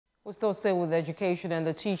We still stay with education, and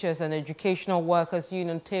the Teachers and Educational Workers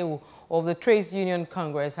Union TEWU of the Trades Union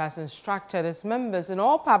Congress has instructed its members in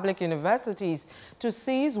all public universities to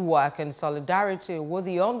cease work in solidarity with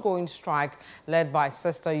the ongoing strike led by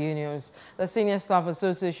sister unions. The Senior Staff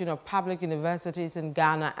Association of Public Universities in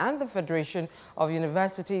Ghana and the Federation of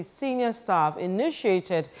Universities Senior Staff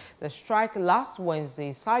initiated the strike last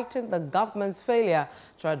Wednesday, citing the government's failure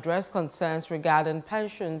to address concerns regarding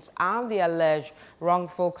pensions and the alleged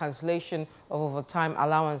wrongful cancellation of overtime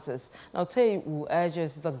allowances. Now, TEWU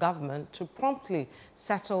urges the government to promptly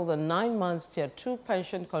settle the 9 months Tier 2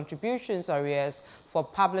 pension contributions arrears for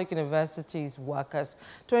public universities workers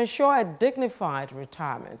to ensure a dignified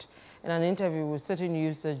retirement. In an interview with Citi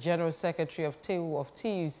News, the General Secretary of TEWU of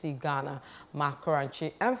TUC Ghana, Mark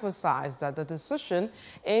Koranchi, emphasized that the decision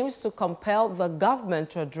aims to compel the government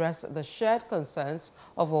to address the shared concerns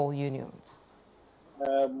of all unions.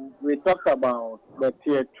 We talked about the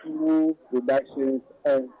Tier 2 reductions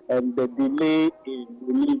and the delay in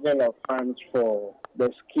releasing of funds for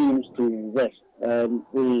the schemes to invest.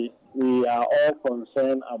 We are all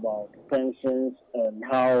concerned about pensions and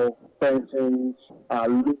how pensions are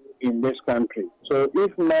low in this country. So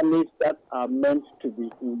if monies that are meant to be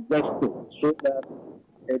invested so that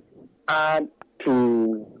it adds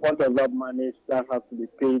to whatever monies that have to be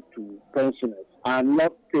paid to pensioners are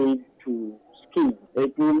not paid to scheme,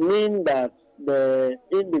 it will mean that the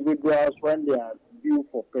individuals, when they are due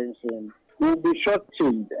for pension, will be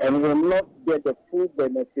shortchanged and will not get the full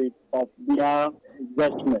benefit of their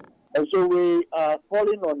investment. And so we are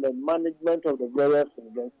calling on the management of the various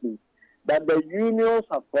universities that the unions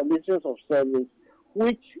have conditions of service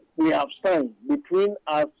which we have signed between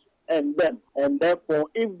us and them. And therefore,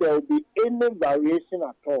 if there will be any variation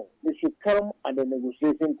at all, we should come at the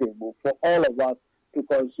negotiation table for all of us to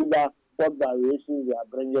consider what variations we are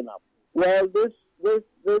bringing up. Well, this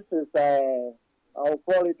is I'll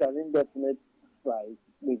call it an indefinite strike,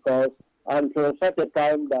 because until such a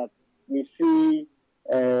time that we see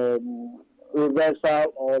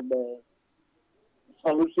reversal or the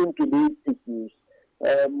solution to these issues,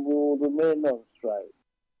 we will remain on strike.